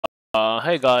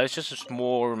Hey guys, just a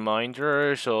small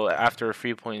reminder. So after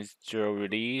 3.0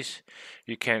 release,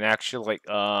 you can actually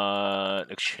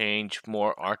exchange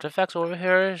more artifacts over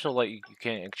here. So like you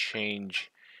can exchange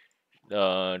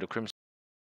the crimson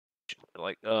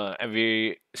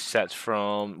every set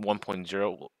from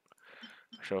 1.0.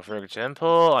 So for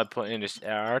example, I put in this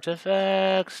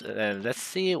artifacts, and let's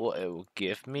see what it will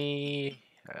give me.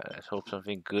 Let's hope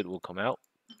something good will come out.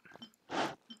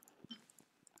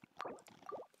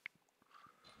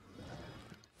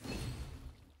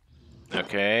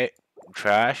 Okay,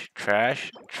 trash,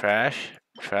 trash, trash,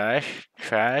 trash,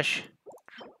 trash,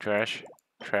 trash,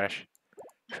 trash,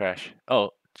 trash.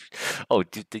 Oh,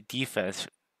 the defense.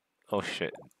 Oh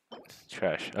shit,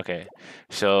 trash. Okay,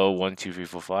 so 1, 2, 3,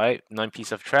 4, 5, 9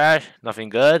 pieces of trash. Nothing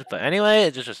good. But anyway,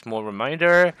 it's just a small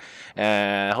reminder.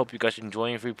 And I hope you guys are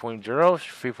enjoying 3.0.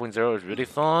 3.0 is really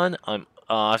fun.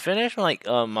 I finished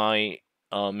my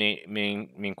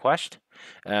main quest.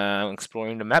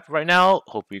 Exploring the map right now.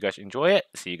 Hope you guys enjoy it.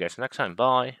 See you guys next time.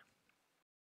 Bye.